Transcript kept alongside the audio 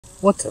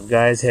What's up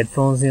guys,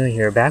 Headphones Neil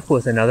here, back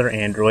with another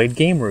Android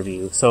game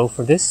review. So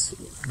for this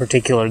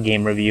particular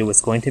game review,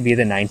 it's going to be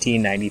the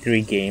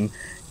 1993 game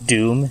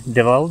Doom,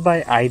 developed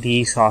by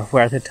ID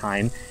Software at the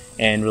time,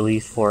 and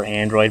released for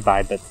Android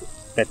by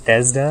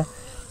Bethesda.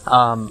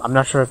 I'm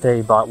not sure if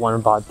they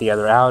bought the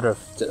other out, or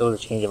if it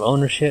was a change of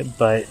ownership,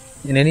 but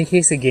in any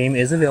case, the game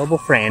is available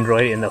for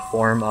Android in the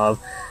form of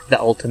the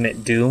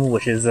Ultimate Doom,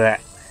 which is a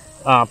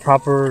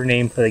proper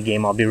name for the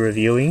game I'll be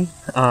reviewing.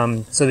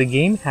 So the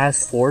game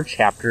has 4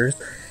 chapters.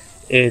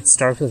 It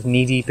starts with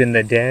Knee Deep in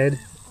the Dead,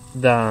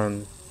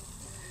 the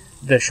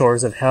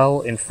Shores of Hell,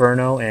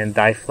 Inferno, and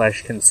Thy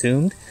Flesh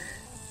Consumed.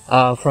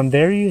 From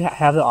there you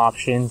have the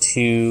option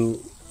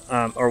to,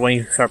 or when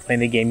you start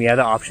playing the game, you have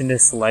the option to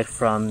select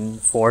from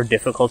 4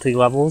 difficulty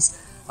levels.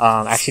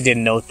 I actually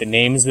didn't note the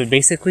names, but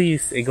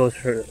basically it goes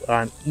for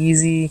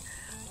easy,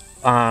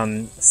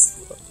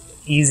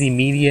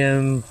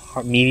 medium,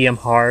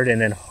 hard,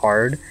 and then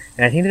hard.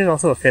 And I think there's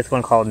also a 5th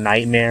one called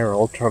Nightmare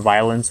or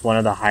Ultraviolence, one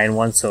of the high-end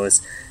ones. So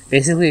it's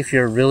basically, if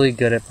you're really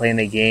good at playing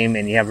the game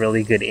and you have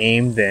really good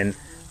aim, then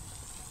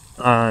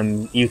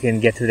you can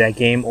get through that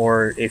game.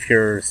 Or if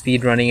you're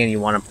speedrunning and you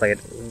want to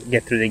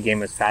get through the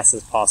game as fast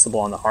as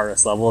possible on the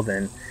hardest level,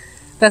 then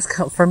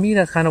for me,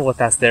 that's kind of what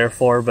that's there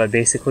for. But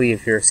basically,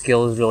 if your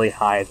skill is really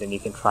high, then you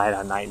can try it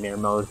on Nightmare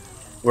mode,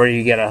 where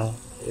you get a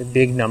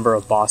big number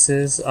of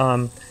bosses.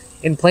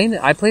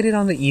 I played it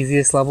on the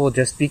easiest level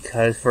just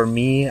because, for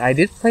me, I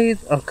did play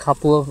a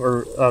couple of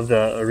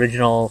the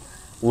original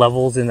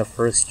levels in the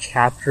first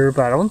chapter,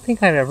 but I don't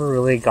think I've ever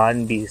really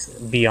gotten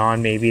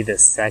beyond maybe the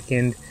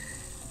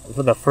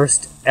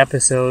first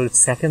episode,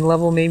 2nd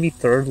level, maybe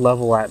 3rd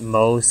level at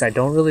most. I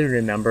don't really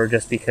remember,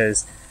 just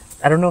because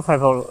I don't know if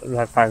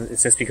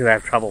it's just because I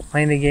have trouble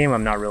playing the game,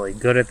 I'm not really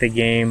good at the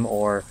game,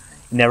 or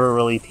never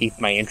really piqued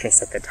my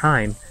interest at the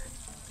time.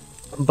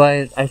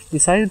 But I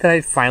decided that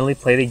I'd finally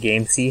play the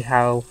game, see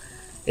what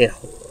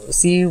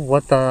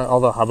all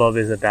the hubbub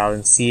is about,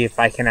 and see if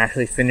I can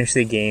actually finish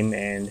the game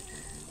and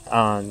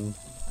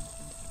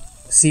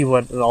see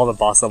what all the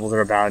boss levels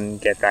are about and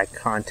get that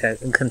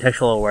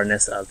contextual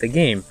awareness of the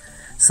game.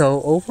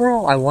 So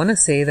overall, I want to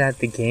say that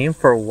the game,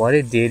 for what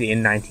it did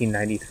in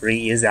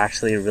 1993, is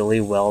actually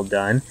really well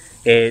done.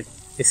 It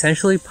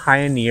essentially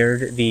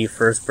pioneered the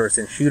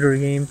first-person shooter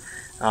game.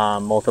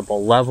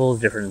 Multiple levels,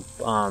 different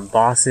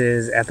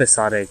bosses,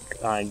 episodic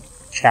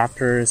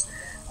chapters,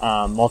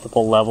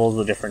 multiple levels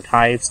with different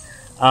types.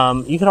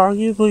 You could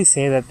arguably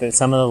say that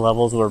some of the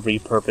levels were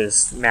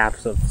repurposed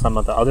maps of some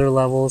of the other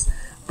levels,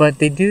 but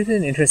they do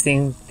an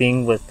interesting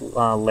thing with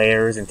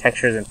layers and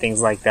textures and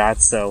things like that.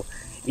 So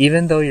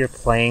even though you're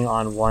playing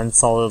on one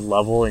solid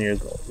level and you're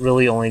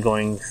really only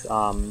going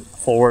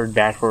forward,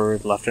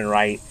 backward, left, and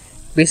right,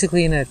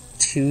 basically in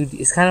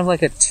it's kind of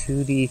like a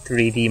 2D,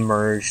 3D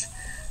merged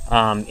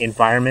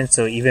environment.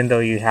 So even though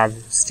you have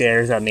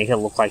stairs that make it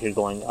look like you're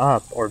going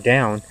up or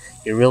down,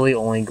 you're really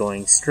only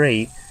going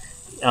straight.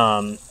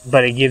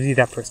 But it gives you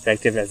that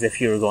perspective as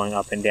if you were going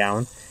up and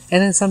down.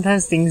 And then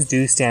sometimes things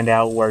do stand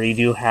out where you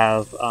do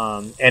have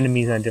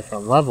enemies on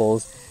different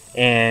levels,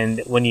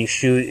 and when you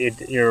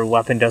shoot, your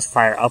weapon does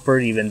fire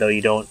upward, even though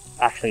you don't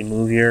actually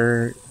move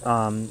your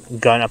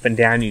gun up and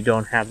down. You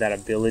don't have that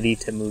ability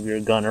to move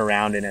your gun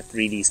around in a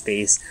 3D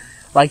space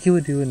like you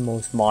would do in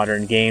most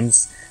modern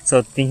games.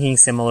 So thinking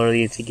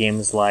similarly to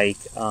games like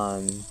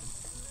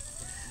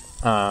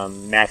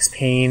Max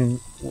Payne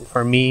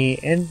for me,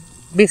 and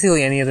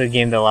basically any other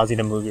game that allows you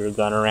to move your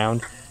gun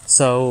around.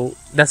 So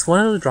that's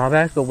one of the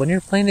drawbacks, but when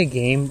you're playing the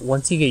game,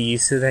 once you get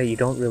used to that, you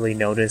don't really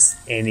notice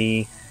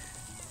any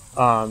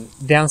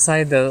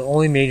downside. The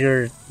only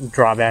major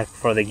drawback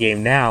for the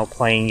game now,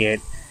 playing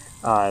it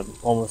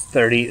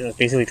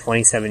basically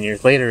 27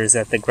 years later, is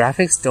that the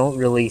graphics don't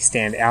really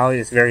stand out.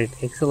 It's very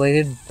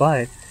pixelated,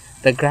 but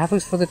the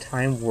graphics for the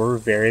time were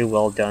very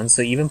well done.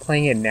 So even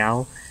playing it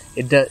now,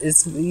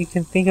 you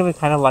can think of it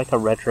kind of like a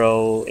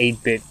retro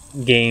 8-bit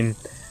game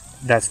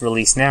that's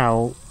released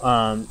now,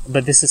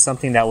 but this is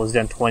something that was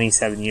done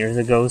 27 years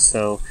ago,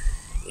 so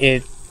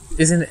it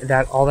isn't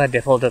all that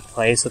difficult to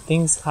play. So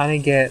things kind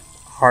of get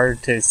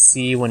hard to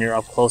see when you're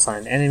up close on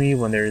an enemy,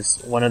 when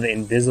there's one of the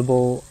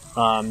invisible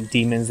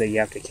demons that you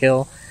have to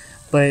kill.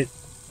 But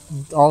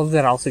all of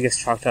that also gets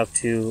chalked up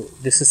to,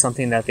 this is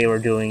something that they were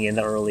doing in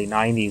the early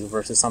 90s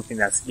versus something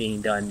that's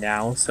being done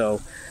now. So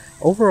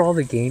overall,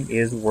 the game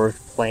is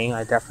worth playing.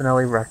 I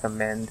definitely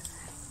recommend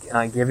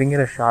giving it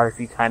a shot if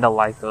you kind of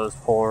like those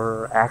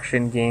horror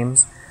action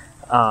games.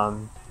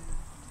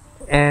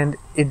 And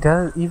it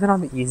does, even on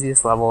the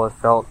easiest level, it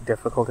felt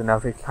difficult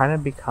enough. It kind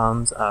of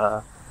becomes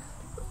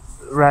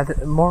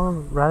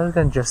rather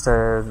than just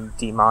a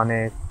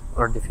demonic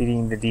or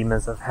defeating the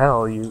demons of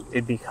hell,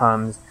 it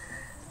becomes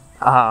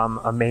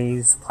a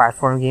maze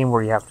platform game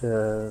where you have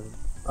to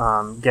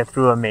get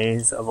through a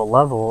maze of a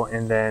level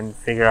and then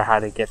figure out how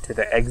to get to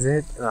the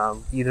exit,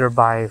 either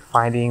by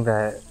finding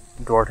the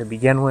door to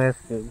begin with,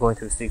 going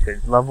through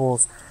secret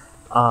levels,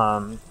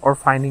 or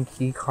finding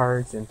key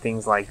cards and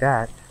things like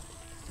that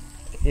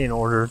in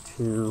order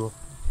to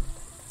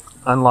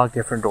unlock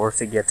different doors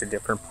to get to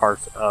different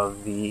parts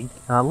of the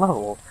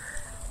level.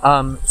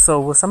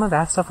 So with some of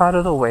that stuff out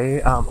of the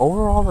way,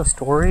 overall the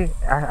story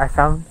I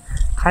found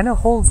kind of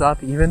holds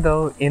up, even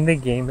though in the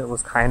game it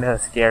was kind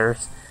of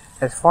scarce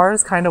as far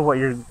as kind of what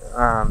you're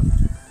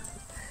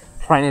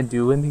trying to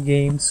do in the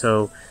game.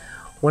 So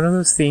one of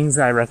those things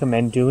I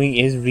recommend doing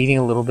is reading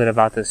a little bit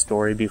about the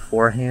story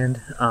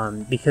beforehand,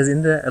 because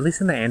at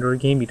least in the Android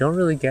game, you don't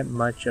really get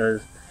much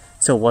of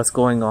what's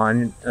going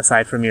on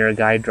aside from you're a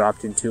guy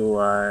dropped into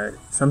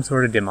some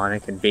sort of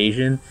demonic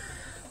invasion.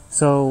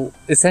 So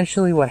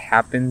essentially what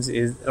happened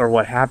is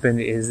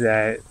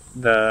that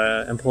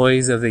the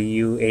employees of the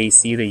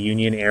UAC, the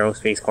Union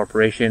Aerospace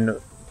Corporation,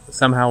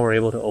 somehow were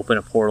able to open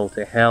a portal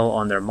to hell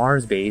on their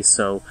Mars base.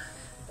 So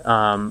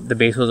the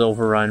base was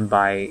overrun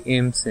by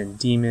imps and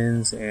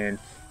demons and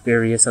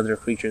various other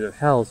creatures of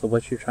hell. So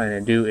what you're trying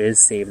to do is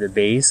save the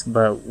base,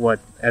 but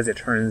as it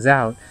turns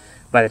out,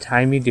 by the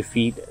time you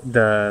defeat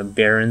the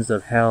Barons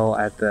of Hell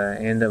at the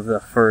end of the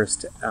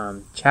first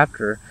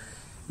chapter,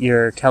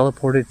 you're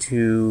teleported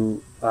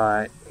to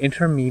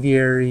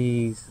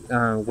intermediary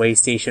way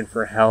station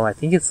for hell. I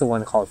think it's the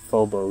one called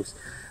Phobos,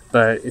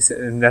 but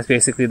that's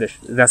basically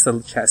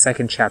the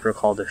second chapter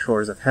called the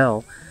Shores of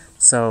Hell.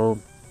 So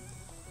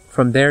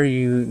from there,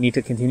 you need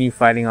to continue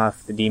fighting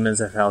off the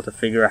demons of hell to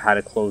figure out how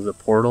to close the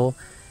portal.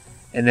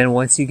 And then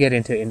once you get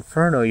into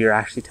Inferno, you're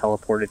actually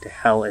teleported to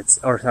hell. At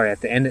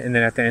the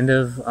end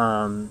of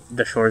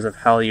the Shores of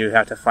Hell, you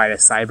have to fight a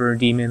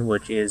Cyberdemon,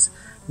 which is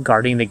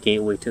guarding the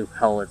gateway to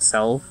hell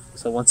itself.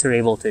 So once you're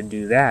able to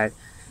do that,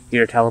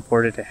 you're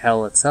teleported to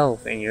hell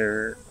itself, and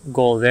your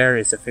goal there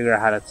is to figure out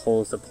how to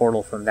close the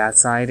portal from that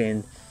side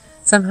and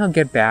somehow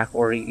get back,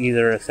 or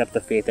either accept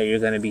the fate that you're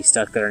going to be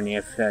stuck there and you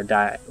have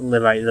to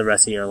live out the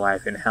rest of your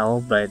life in hell.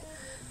 But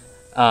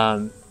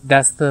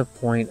that's the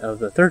point of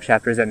the third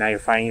chapter, is that now you're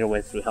fighting your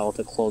way through hell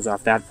to close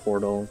off that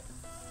portal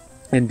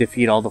and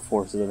defeat all the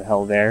forces of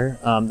hell there.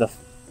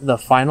 The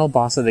final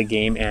boss of the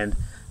game and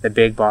the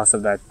big boss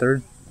of that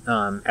third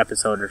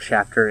episode or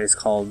chapter is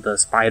called the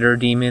Spider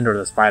Demon, or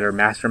the Spider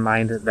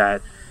Mastermind,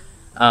 that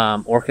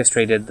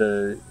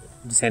orchestrated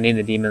sending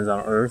the demons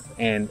on Earth.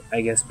 And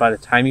I guess by the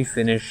time you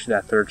finish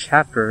that third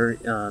chapter,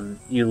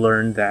 you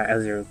learn that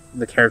as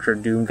the character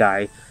Doom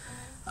guy,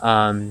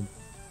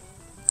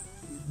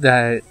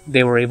 that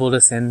they were able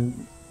to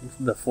send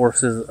their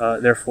forces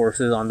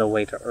on the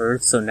way to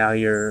Earth. So now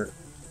your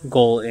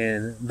goal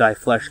in Thy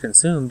Flesh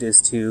Consumed is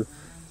to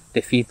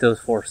defeat those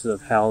forces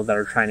of hell that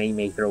are trying to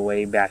make their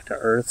way back to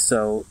Earth.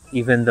 So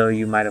even though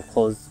you might have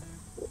closed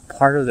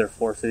part of their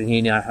forces,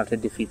 you now have to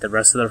defeat the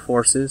rest of their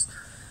forces.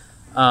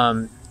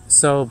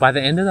 So by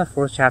the end of the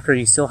fourth chapter,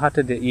 you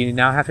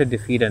now have to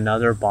defeat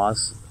another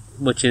boss,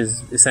 which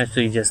is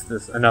essentially just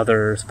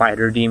another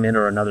Spider Demon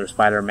or another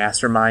Spider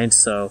Mastermind.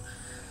 So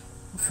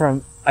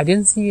I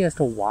didn't see as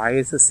to why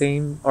it's the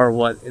same, or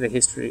what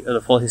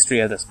the full history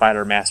of the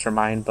Spider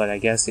Mastermind, but I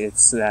guess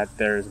it's that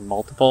there's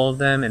multiple of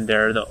them, and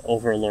they're the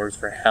overlords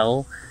for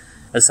hell,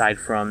 aside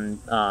from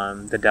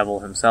the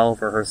devil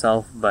himself or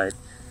herself. But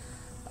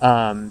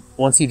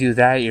once you do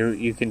that,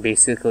 you're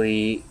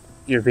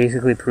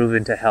basically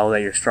proven to hell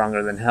that you're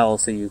stronger than hell,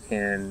 so you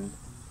can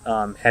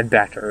head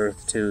back to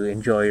Earth to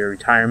enjoy your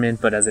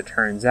retirement. But as it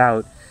turns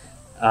out,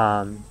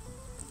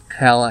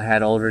 hell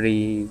had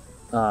already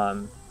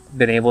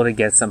been able to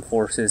get some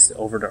forces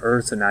over to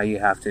Earth, so now you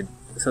have to.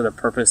 So the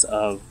purpose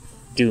of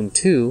Doom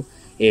 2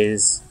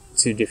 is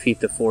to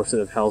defeat the forces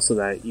of hell so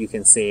that you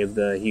can save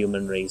the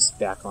human race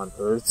back on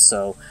Earth.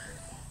 So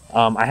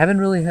I haven't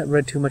really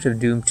read too much of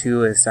Doom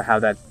 2 as to how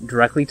that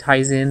directly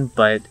ties in,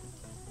 but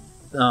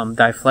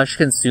Thy Flesh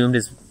Consumed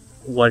is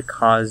what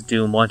caused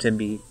Doom 1 to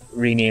be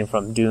renamed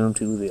from Doom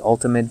to the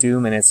Ultimate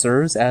Doom, and it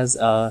serves as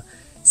a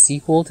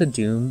sequel to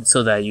Doom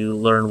so that you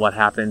learn what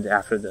happened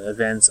after the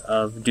events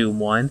of Doom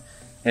 1.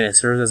 And it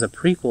serves as a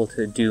prequel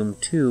to Doom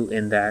 2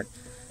 in that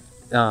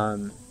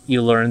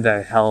you learn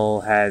that Hell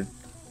had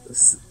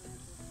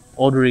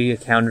already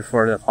accounted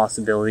for the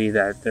possibility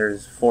that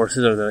there's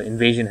forces, or the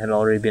invasion had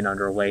already been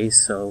underway.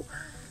 So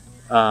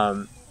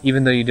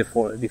even though you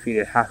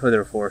defeated half of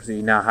their forces,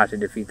 you now have to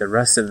defeat the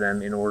rest of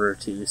them in order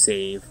to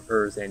save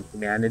Earth and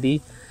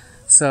humanity.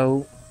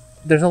 So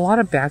there's a lot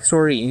of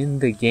backstory in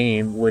the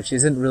game, which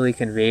isn't really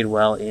conveyed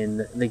well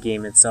in the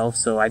game itself.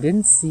 So I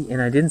didn't see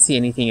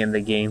anything in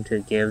the game to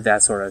give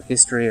that sort of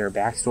history or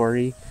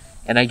backstory.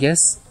 And I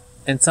guess,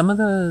 and some of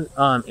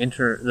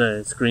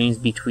the screens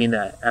between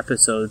the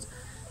episodes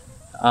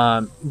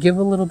give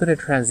a little bit of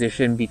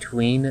transition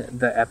between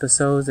the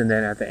episodes, and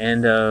then at the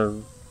end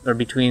of, or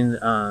between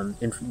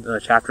the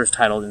chapters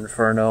titled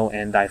Inferno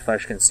and Thy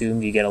Flesh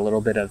Consumed, you get a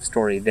little bit of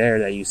story there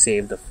that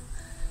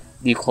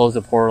you closed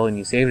the portal and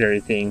you saved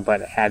everything,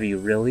 but have you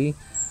really?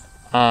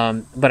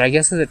 But I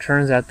guess as it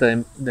turns out,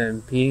 the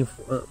impeding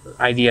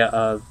idea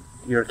of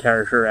your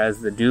character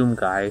as the Doom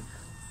guy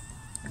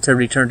to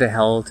return to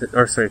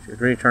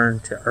return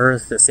to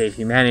Earth to save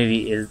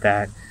humanity is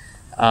that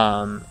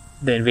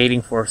the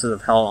invading forces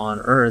of hell on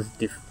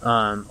Earth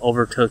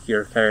overtook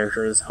your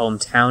character's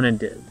hometown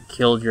and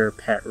killed your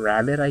pet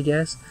rabbit, I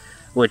guess.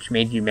 which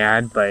made you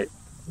mad, but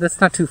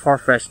that's not too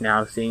far-fetched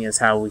now, seeing as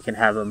how we can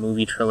have a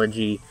movie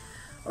trilogy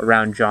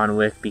around John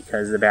Wick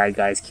because the bad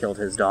guys killed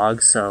his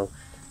dog. So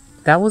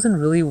that wasn't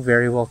really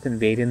very well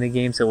conveyed in the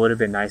game, so it would have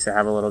been nice to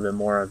have a little bit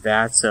more of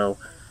that. So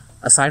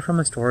aside from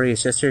a story,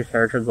 it's just your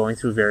character going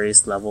through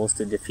various levels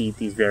to defeat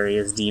these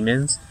various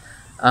demons.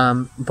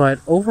 But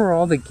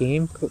overall, the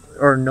game,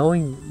 or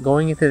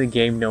going into the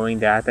game knowing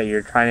that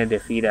you're trying to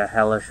defeat a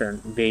hellish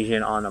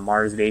invasion on a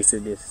Mars base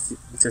to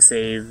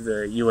save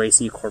the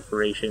UAC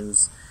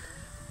corporation's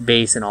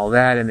base and all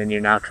that, and then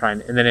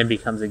and then it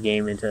becomes a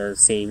game into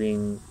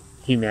saving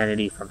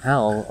humanity from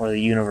hell, or the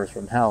universe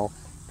from hell.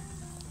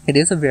 It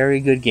is a very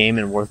good game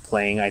and worth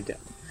playing.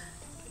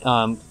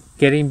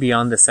 Getting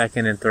beyond the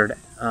second and third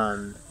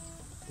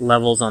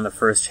levels on the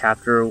first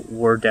chapter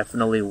were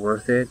definitely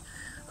worth it.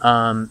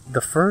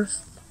 The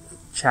first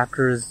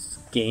chapter's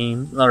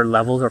game or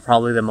levels are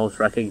probably the most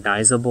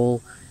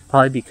recognizable,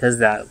 probably because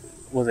that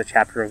was a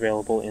chapter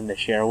available in the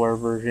shareware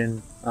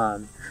version.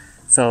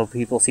 So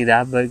people see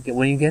that, but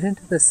when you get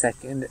into the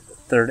second,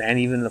 third, and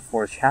even the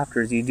fourth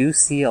chapters, you do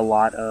see a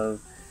lot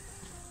of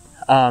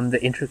the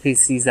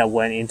intricacies that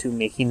went into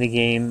making the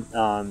game.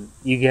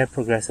 You get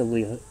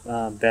progressively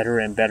better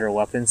and better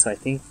weapons. So I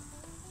think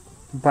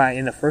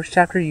in the first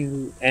chapter,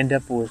 you end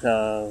up with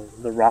the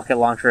rocket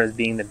launcher as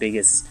being the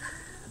biggest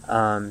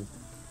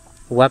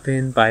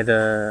weapon. By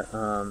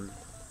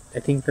I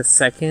think the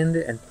second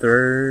and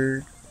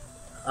third,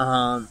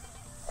 by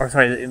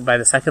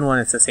the second one,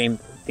 it's the same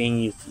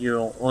thing.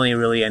 You only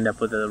really end up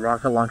with the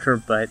rocket launcher,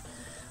 but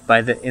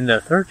in the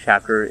third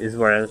chapter is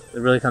where it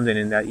really comes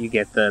in that you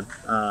get the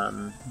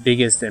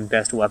biggest and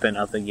best weapon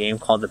of the game,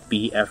 called the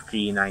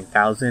BFG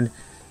 9000.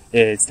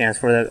 It stands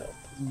for the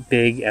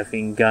big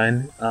effing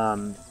gun.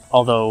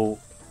 Although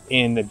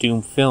in the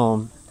Doom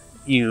film,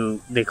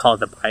 they call it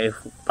the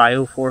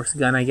Bioforce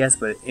gun, I guess.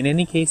 But in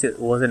any case, it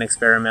was an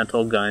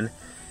experimental gun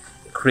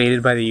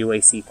created by the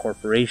UAC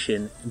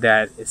Corporation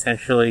that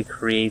essentially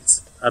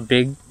creates a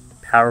big,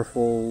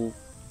 powerful,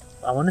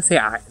 I want to say,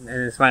 and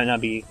this might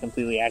not be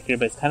completely accurate,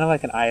 but it's kind of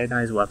like an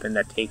ionized weapon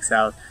that takes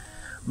out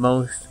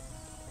most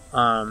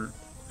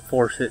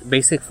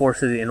basic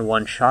forces in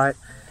one shot.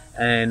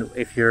 And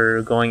if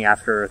you're going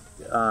after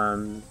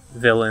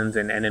villains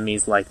and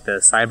enemies like the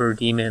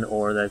Cyberdemon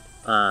or the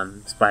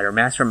Spider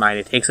Mastermind,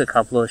 it takes a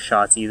couple of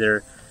shots,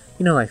 either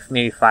like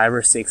maybe 5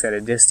 or 6 at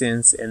a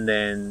distance, and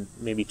then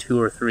maybe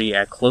 2 or 3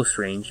 at close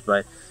range.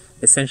 But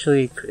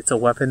essentially, it's a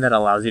weapon that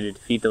allows you to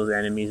defeat those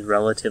enemies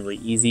relatively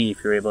easy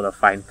if you're able to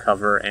find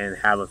cover and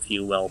have a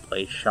few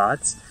well-placed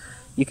shots.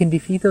 You can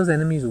defeat those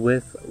enemies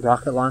with the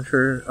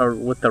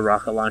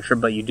rocket launcher,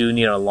 but you do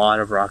need a lot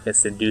of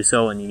rockets to do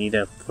so, and you need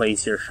to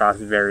place your shots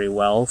very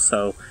well.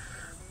 So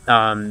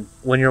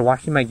when you're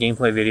watching my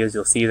gameplay videos,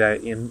 you'll see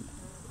that in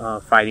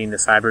fighting the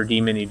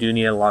Cyberdemon, you do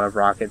need a lot of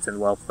rockets and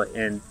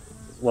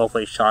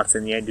well-placed shots,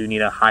 and you do need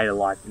to hide a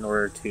lot in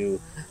order to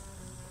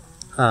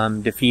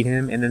defeat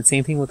him. And then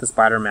same thing with the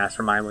Spider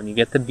Mastermind. When you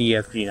get the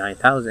BFG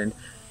 9000,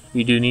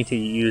 you do need to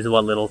use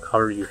what little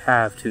cover you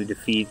have to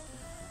defeat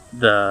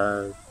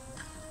the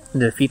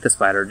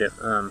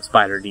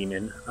Spider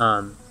Demon.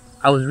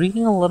 I was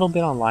reading a little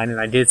bit online, and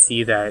I did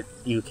see that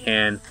you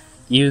can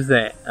use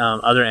the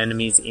other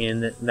enemies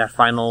in that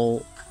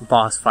final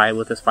boss fight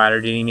with the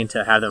Spider Demon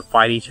to have them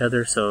fight each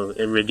other, so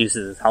it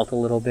reduces his health a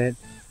little bit.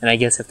 And I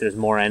guess if there's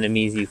more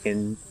enemies, you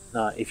can,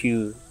 if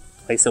you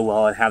place it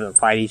well and have them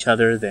fight each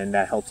other, then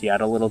that helps you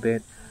out a little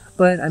bit.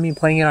 But I mean,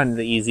 playing it on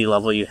the easy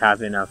level, you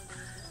have enough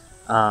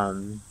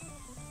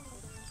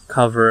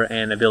cover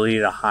and ability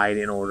to hide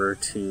in order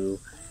to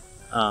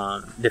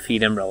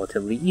defeat him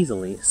relatively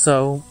easily.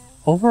 So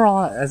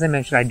overall, as I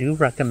mentioned, I do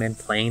recommend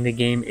playing the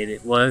game.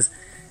 It was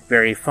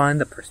very fun.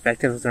 The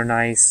perspectives are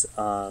nice.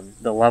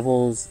 The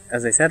levels,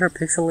 as I said, are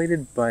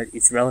pixelated, but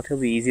it's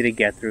relatively easy to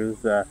get through.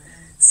 The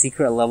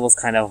secret levels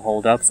kind of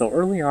hold up. So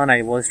early on,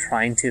 I was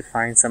trying to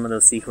find some of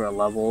those secret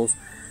levels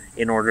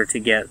in order to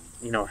get,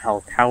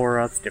 health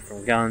power-ups,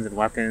 different guns and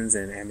weapons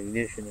and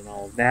ammunition and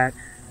all of that.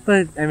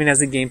 But I mean, as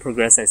the game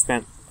progressed, I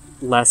spent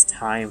less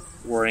time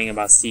worrying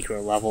about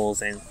secret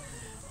levels and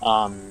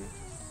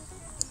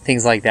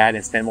things like that,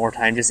 and spend more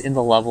time just in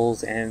the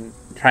levels and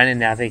trying to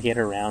navigate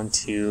around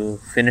to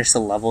finish the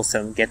levels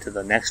to get to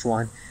the next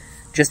one,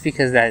 just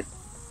because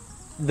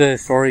the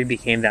story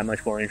became that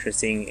much more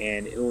interesting,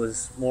 and it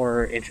was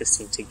more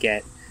interesting to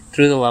get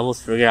through the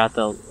levels, figure out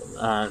the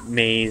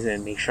maze,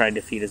 and make sure I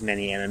defeat as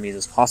many enemies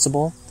as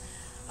possible.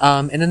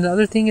 And then the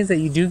other thing is that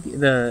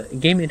the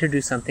game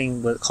introduced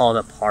something called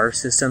a par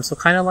system, so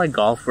kind of like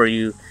golf, where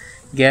you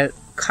get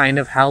kind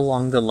of how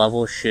long the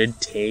level should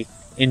take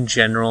in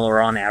general or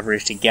on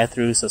average to get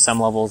through. So some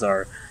levels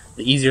the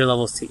easier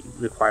levels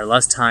require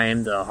less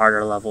time, the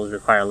harder levels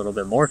require a little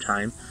bit more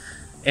time.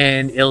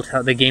 And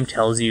the game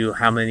tells you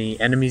how many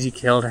enemies you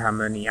killed, how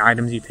many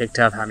items you picked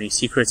up, how many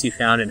secrets you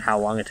found, and how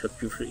long it took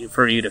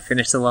for you to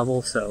finish the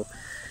level. So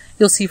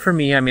you'll see, for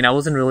me, I mean, I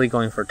wasn't really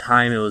going for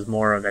time. It was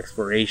more of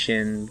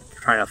exploration,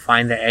 trying to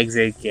find the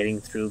exit,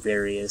 getting through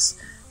various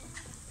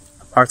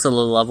parts of the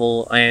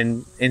level,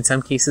 and in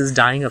some cases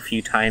dying a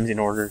few times in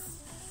order,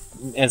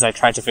 as I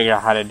tried to figure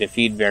out how to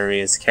defeat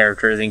various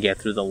characters and get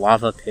through the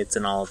lava pits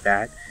and all of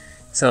that.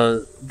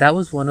 So that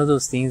was one of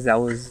those things that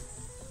was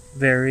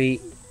very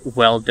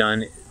well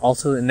done.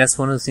 Also, and that's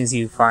one of those things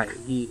you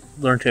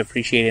learn to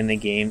appreciate in the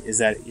game, is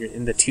that you're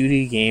in the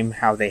 2D game,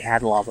 how they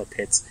had lava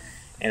pits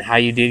and how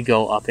you did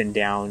go up and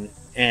down,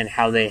 and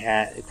how they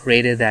had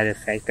created that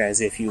effect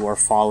as if you were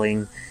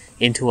falling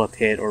into a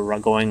pit or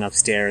going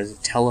upstairs,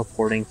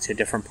 teleporting to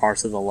different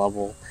parts of the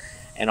level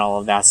and all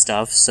of that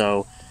stuff.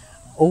 So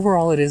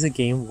overall, it is a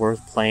game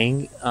worth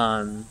playing.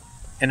 And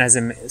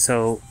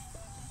if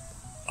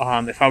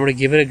I were to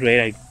give it a grade,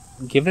 I'd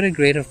give it a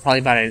grade of probably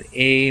about an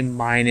A-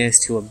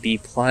 to a B+.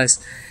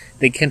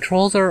 The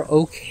controls are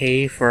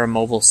okay for a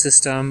mobile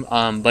system,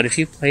 but if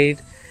you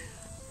played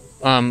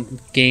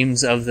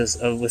games of this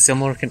with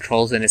similar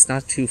controls, and it's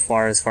not too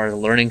far as far as the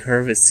learning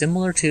curve. It's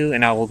similar to,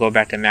 and I will go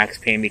back to Max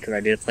Payne because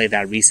I did play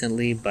that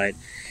recently, but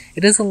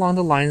it is along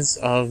the lines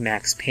of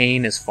Max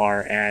Payne as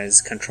far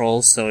as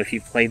controls. So if you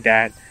played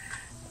that,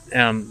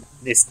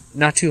 it's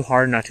not too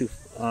hard, the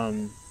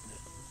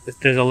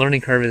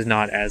learning curve is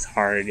not as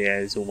hard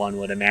as one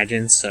would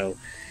imagine, so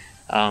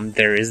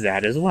there is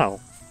that as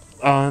well.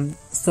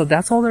 So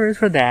that's all there is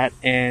for that,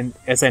 and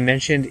as I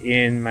mentioned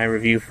in my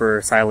review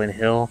for Silent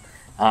Hill,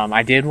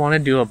 I did want to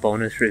do a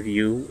bonus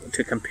review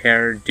to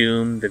compare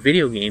Doom, the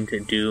video game,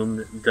 to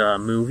Doom, the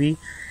movie,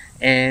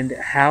 and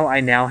how I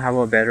now have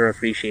a better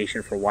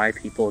appreciation for why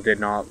people did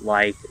not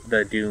like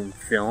the Doom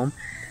film.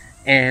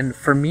 And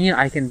for me,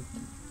 I'm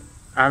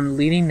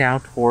leaning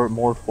now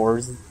more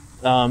towards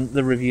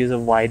the reviews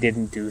of why it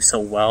didn't do so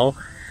well,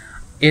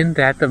 in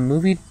that the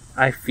movie,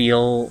 I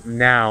feel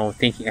now,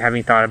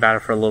 having thought about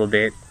it for a little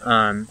bit,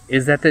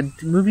 is that the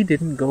movie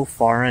didn't go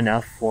far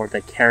enough for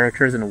the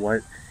characters and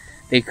what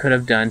they could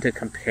have done to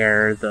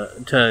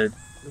to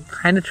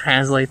kind of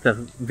translate the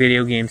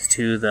video games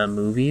to the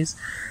movies.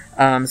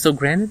 So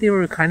granted, they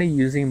were kind of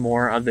using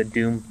more of the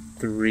Doom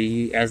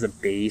 3 as a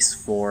base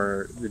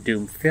for the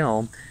Doom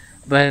film,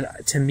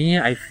 but to me,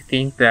 I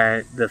think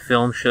that the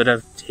film should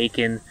have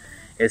taken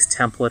its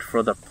template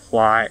for the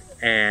plot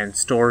and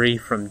story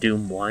from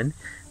Doom 1,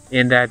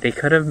 in that they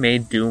could have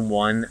made Doom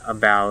 1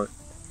 about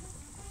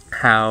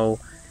how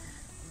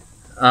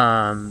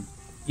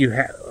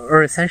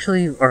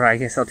or I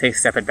guess I'll take a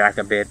step back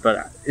a bit,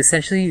 but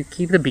essentially you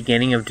keep the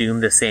beginning of Doom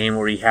the same,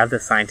 where you have the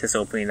scientists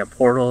opening the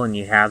portal and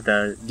you have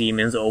the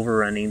demons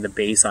overrunning the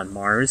base on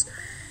Mars.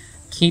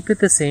 Keep it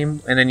the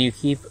same, and then you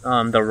keep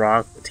The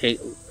Rock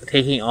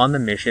taking on the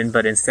mission,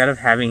 but instead of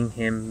having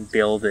him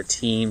build a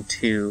team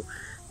to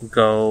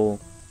go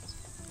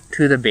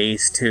to the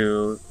base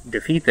to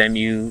defeat them,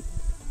 you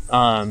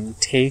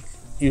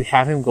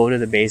have him go to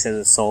the base as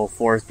a sole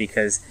force,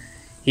 because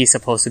he's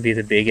supposed to be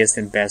the biggest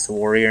and best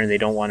warrior, and they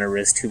don't want to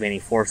risk too many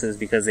forces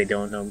because they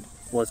don't know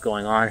what's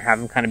going on. Have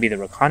him kind of be the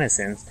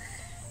reconnaissance,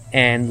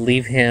 and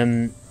leave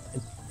him,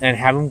 and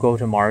have him go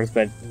to Mars,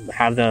 but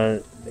have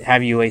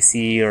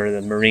UAC or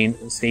the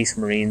Space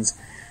Marines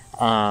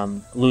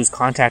lose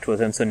contact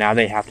with him, so now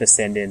they have to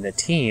send in the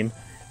team,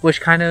 which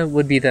kind of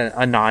would be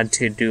a nod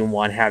to Doom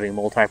 1 having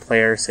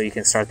multiplayer, so you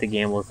can start the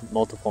game with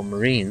multiple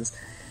Marines.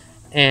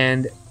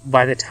 And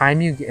by the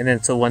time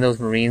so when those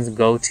Marines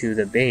go to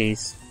the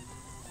base,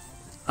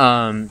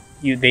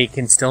 they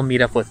can still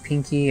meet up with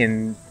Pinky,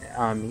 and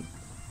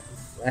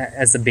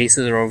as the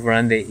bases are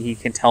overrun, Pinky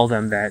can tell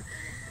them, the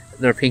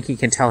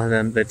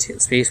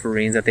Space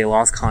Marines, that they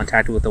lost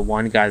contact with the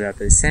one guy that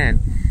they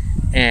sent,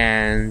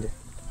 and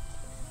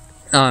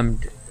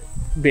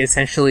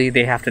essentially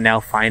they have to now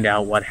find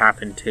out what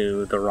happened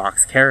to The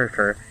Rock's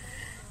character.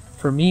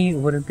 For me, it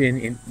would have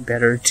been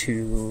better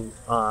to,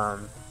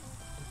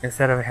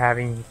 instead of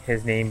having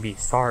his name be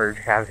Sarge,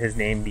 have his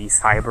name be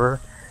Cyber.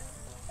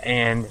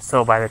 And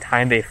so by the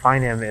time they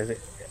find him, and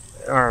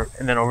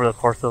then over the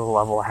course of the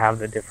level, have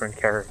the different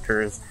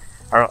characters,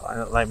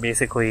 like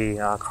basically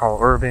Carl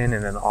Urban,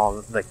 and then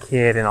all the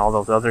kid and all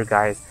those other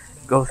guys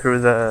go through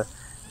the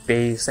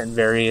base and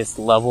various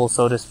levels,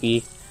 so to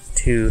speak,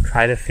 to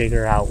try to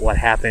figure out what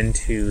happened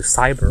to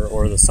Cyber,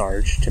 or the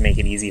Sarge, to make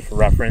it easy for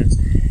reference.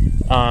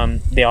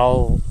 They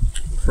all,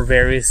 through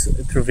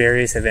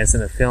various events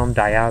in the film,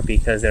 die out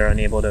because they're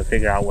unable to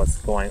figure out what's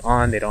going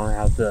on. They don't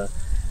have the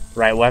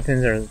right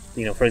weapons, or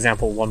for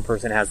example, one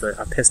person has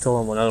a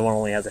pistol and another one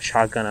only has a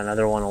shotgun,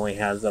 another one only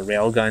has a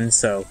railgun.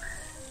 So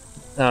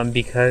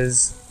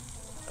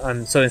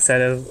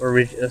instead of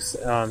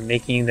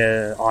making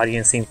the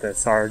audience think that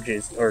Sarge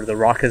or The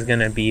Rock is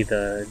gonna be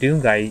the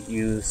Doom guy,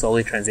 you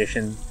slowly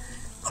transition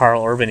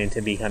Carl Urban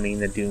into becoming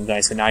the Doom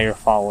guy. So now you're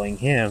following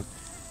him,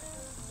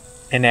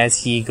 and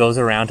as he goes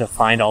around to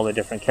find all the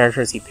different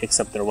characters, he picks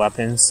up their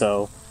weapons.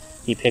 So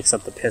he picks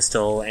up the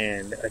pistol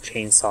and a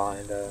chainsaw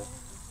and a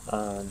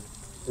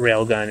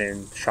railgun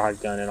and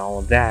shotgun and all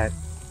of that.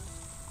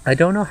 I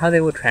don't know how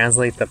they would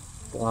translate the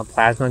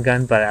plasma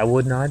gun, but I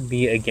would not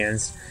be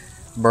against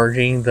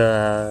merging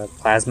the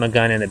plasma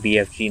gun and the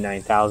BFG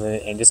 9000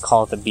 and just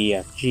call it the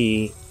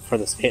BFG for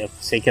the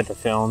sake of the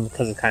film,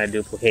 because it's kind of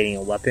duplicating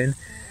a weapon.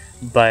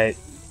 But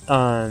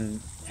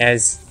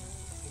as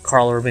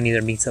Karl Urban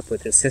either meets up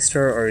with his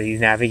sister, or he's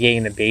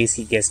navigating the base,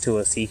 he gets to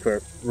a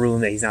secret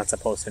room that he's not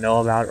supposed to know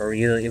about, or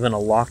even a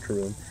locked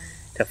room,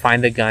 to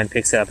find the gun,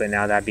 picks it up, and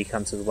now that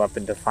becomes his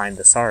weapon to find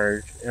the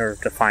Sarge, or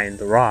to find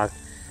the Rock.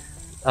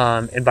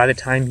 And by the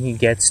time he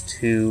gets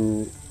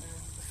to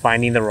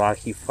finding the Rock,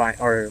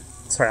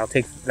 I'll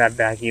take that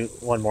back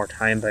one more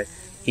time, but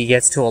he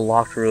gets to a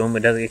locked room.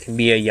 It can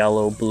be a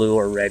yellow, blue,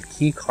 or red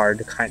key card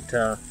to kind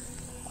of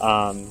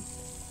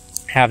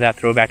have that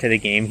throwback to the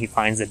game. He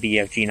finds the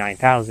BFG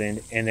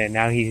 9000, and then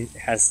now he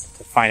has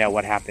to find out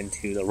what happened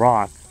to the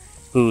Rock,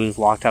 who is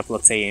locked up,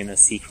 let's say, in a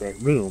secret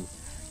room.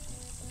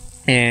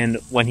 And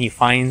when he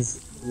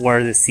finds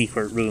where the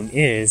secret room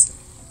is,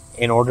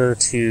 in order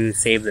to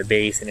save the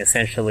base and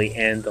essentially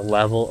end the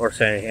level,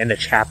 end the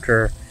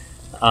chapter,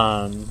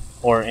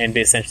 and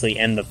essentially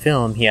end the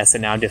film, he has to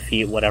now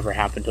defeat whatever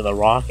happened to the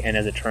Rock. And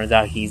as it turns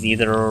out, he's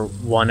either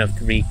one of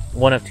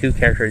two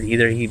characters.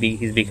 Either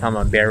he's become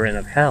a Baron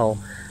of Hell,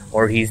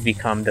 or he's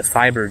become the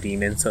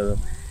Cyberdemon. So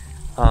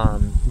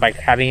by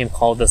having him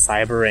called the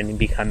Cyber and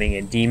becoming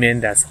a demon,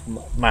 that's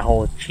my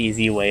whole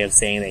cheesy way of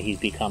saying that he's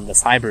become the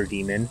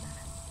Cyberdemon.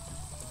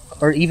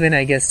 Or even,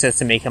 I guess, just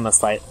to make him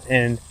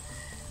slightly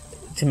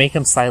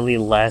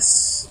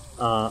less,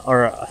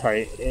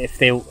 if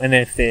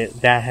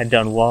that had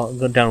done well,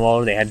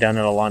 or they had done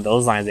it along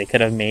those lines, they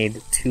could have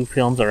made 2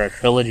 films or a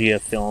trilogy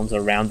of films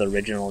around the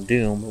original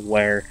Doom,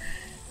 where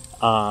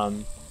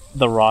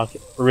the Rock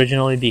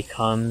originally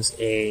becomes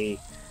a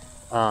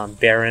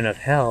Baron of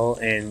Hell,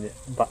 and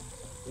by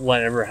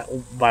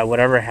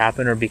whatever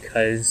happened, or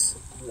because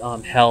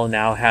Hell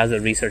now has a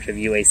research of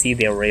UAC,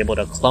 they were able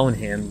to clone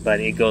him, but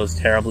it goes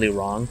terribly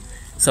wrong.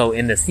 So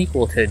in the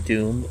sequel to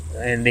Doom,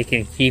 and they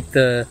can keep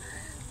the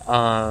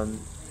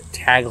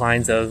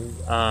taglines of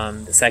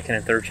the second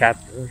and third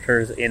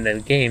chapters in the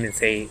game and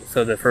say,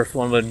 so the first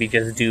one would be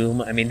just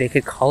Doom. I mean, they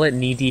could call it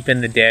Knee Deep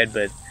in the Dead,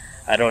 but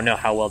I don't know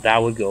how well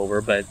that would go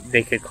over, but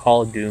they could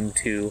call Doom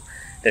 2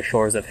 The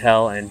Shores of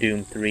Hell, and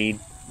Doom 3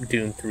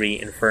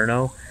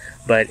 Inferno.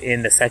 But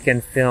in the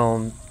second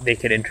film, they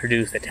could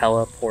introduce the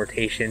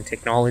teleportation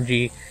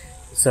technology.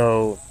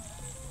 So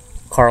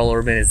Karl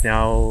Urban is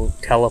now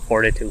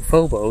teleported to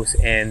Phobos,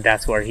 and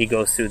that's where he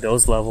goes through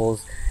those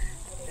levels.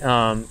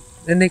 And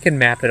they can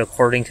map it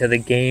according to the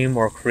game,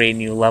 or create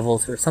new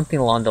levels, or something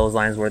along those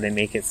lines where they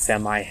make it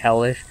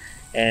semi-hellish.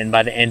 And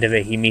by the end of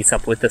it, he meets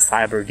up with the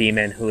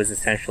Cyberdemon, who is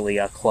essentially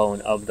a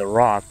clone of the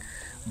Rock,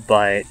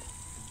 but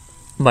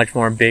much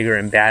more bigger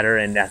and badder,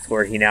 and that's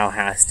where he now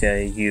has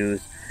to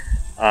use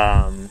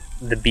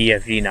the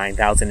BFG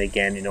 9000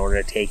 again in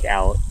order to take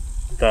out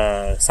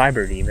the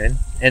Cyberdemon.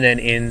 And then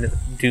in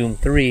Doom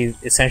 3,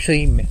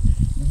 essentially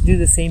do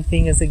the same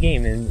thing as the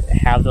game and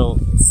have the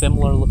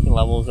similar looking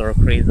levels, or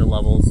create the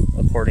levels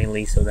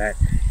accordingly so that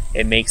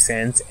it makes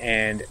sense.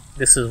 And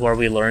this is where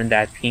we learned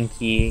that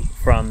Pinky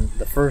from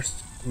the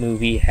first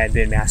movie had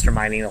been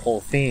masterminding the whole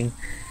thing,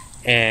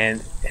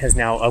 and has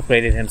now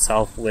upgraded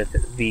himself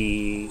with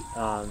the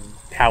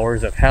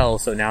powers of Hell.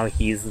 So now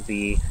he's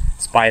the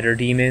Spider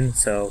Demon.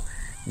 So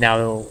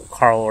now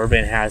Karl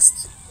Urban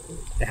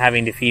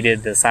having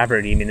defeated the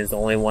Cyberdemon, is the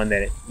only one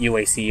that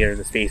UAC or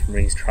the Space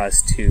Marines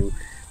trust to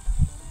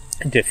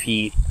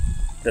defeat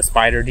the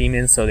Spider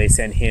Demon. So they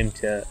send him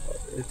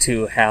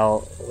to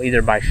Hell,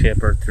 either by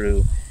ship or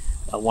through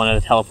one of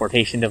the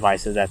teleportation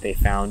devices that they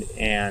found,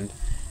 and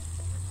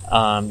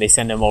they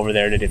send him over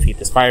there to defeat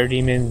the Spider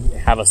Demon,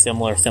 have a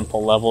similar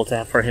simple level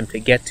for him to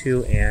get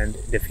to, and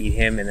defeat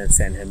him, and then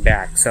send him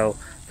back. So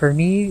for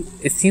me,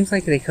 it seems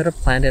like they could have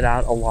planned it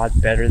out a lot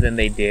better than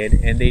they did,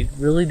 and they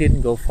really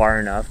didn't go far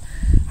enough.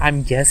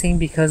 I'm guessing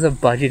because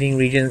of budgeting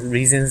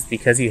reasons,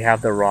 because you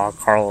have The Rock,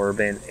 Karl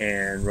Urban,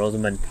 and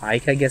Rosamund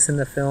Pike, I guess, in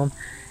the film,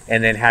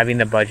 and then having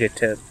the budget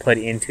to put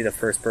into the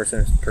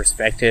first-person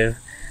perspective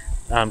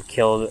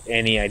killed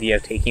any idea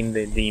of taking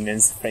the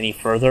demons any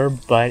further.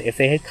 But if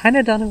they had kind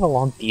of done it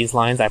along these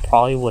lines, I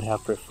probably would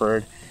have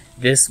preferred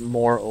this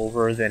more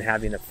over than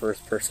having the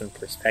first-person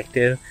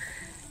perspective.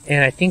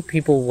 And I think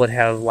people would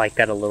have liked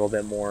that a little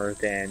bit more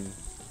than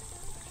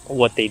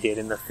what they did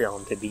in the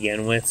film to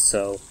begin with.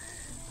 So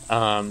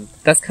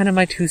that's kind of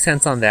my 2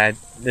 cents on that.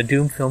 The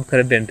Doom film could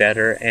have been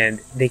better, and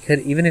they could,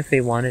 even if they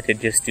wanted to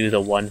just do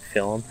the one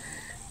film,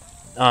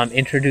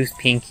 introduce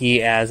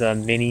Pinky as a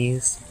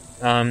minis,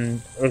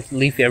 or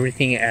leave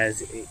everything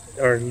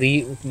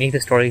make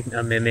the story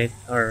a mimic,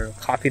 or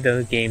copy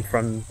the game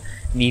from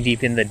Knee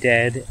Deep in the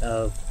Dead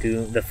of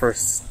Doom, the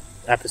first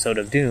episode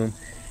of Doom,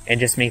 and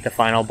just make the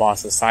final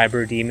boss a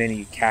Cyberdemon.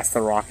 You cast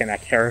The Rock in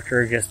that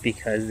character, just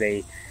because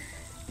they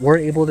were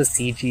able to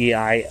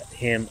CGI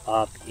him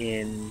up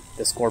in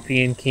the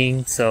Scorpion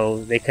King,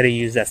 so they could have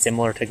used that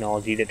similar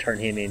technology to turn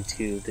him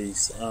into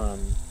these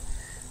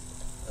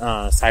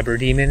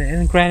Cyberdemon.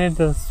 And granted,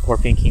 the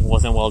Scorpion King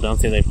wasn't well done,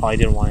 so they probably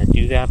didn't want to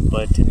do that,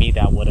 but to me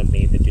that would have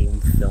made the Doom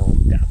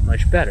film that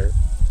much better.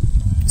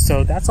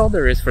 So that's all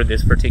there is for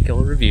this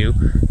particular review.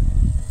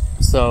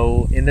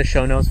 So in the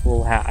show notes,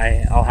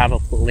 I'll have a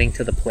link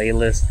to the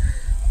playlist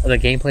the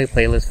gameplay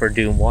playlist for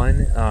Doom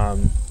 1.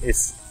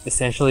 It's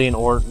essentially in the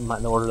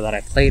order that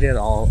I played it,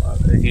 all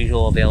as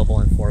usual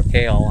available in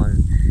 4K, all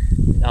on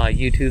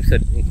YouTube, so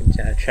you can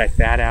check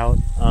that out.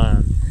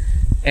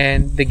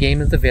 And the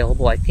game is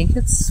available, I think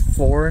it's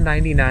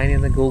 $4.99 in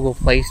the Google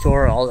Play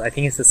Store. I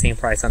think it's the same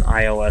price on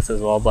iOS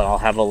as well, but I'll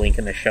have a link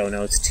in the show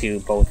notes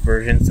to both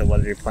versions, so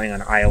whether you're playing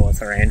on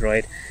iOS or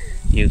Android,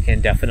 you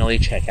can definitely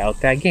check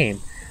out that game.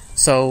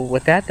 So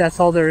with that, that's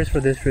all there is for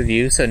this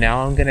review. So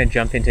now I'm going to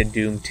jump into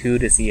Doom 2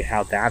 to see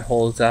how that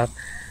holds up.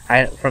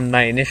 From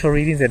my initial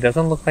readings, it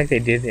doesn't look like they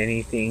did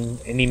any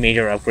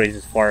major upgrades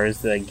as far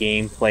as the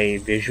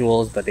gameplay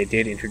visuals, but they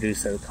did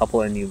introduce a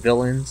couple of new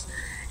villains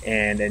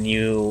and a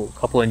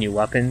couple of new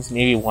weapons,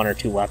 maybe one or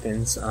two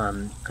weapons.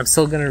 I'm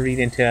still going to read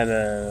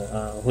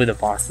into who the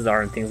bosses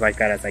are and things like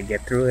that as I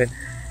get through it.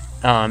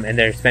 And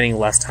they're spending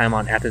less time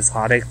on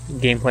episodic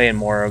gameplay and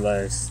more of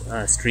a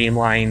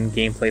streamlined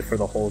gameplay for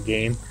the whole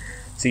game.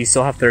 So you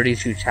still have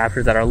 32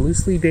 chapters that are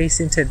loosely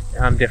based into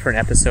different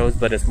episodes,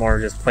 but it's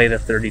more just play the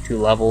 32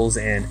 levels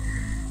and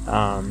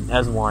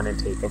as one and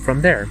take it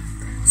from there.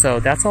 So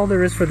that's all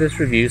there is for this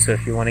review. So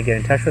if you want to get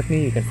in touch with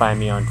me, you can find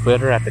me on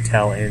Twitter at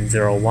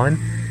PatelN01.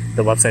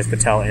 The website's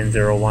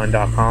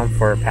PatelN01.com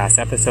for past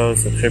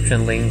episodes,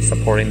 subscription links,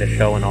 supporting the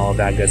show, and all of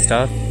that good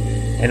stuff.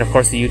 And of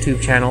course, the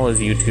YouTube channel is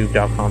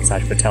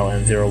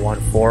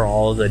youtube.com/PatelN01 for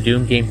all of the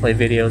Doom gameplay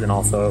videos and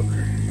also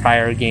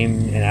prior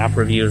game and app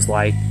reviews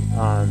like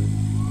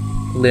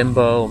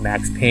Limbo,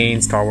 Max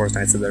Payne, Star Wars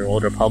Knights of the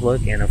Old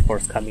Republic, and of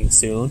course, coming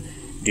soon,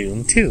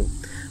 Doom 2.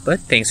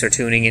 But thanks for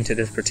tuning into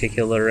this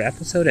particular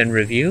episode and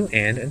review,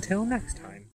 and until next time.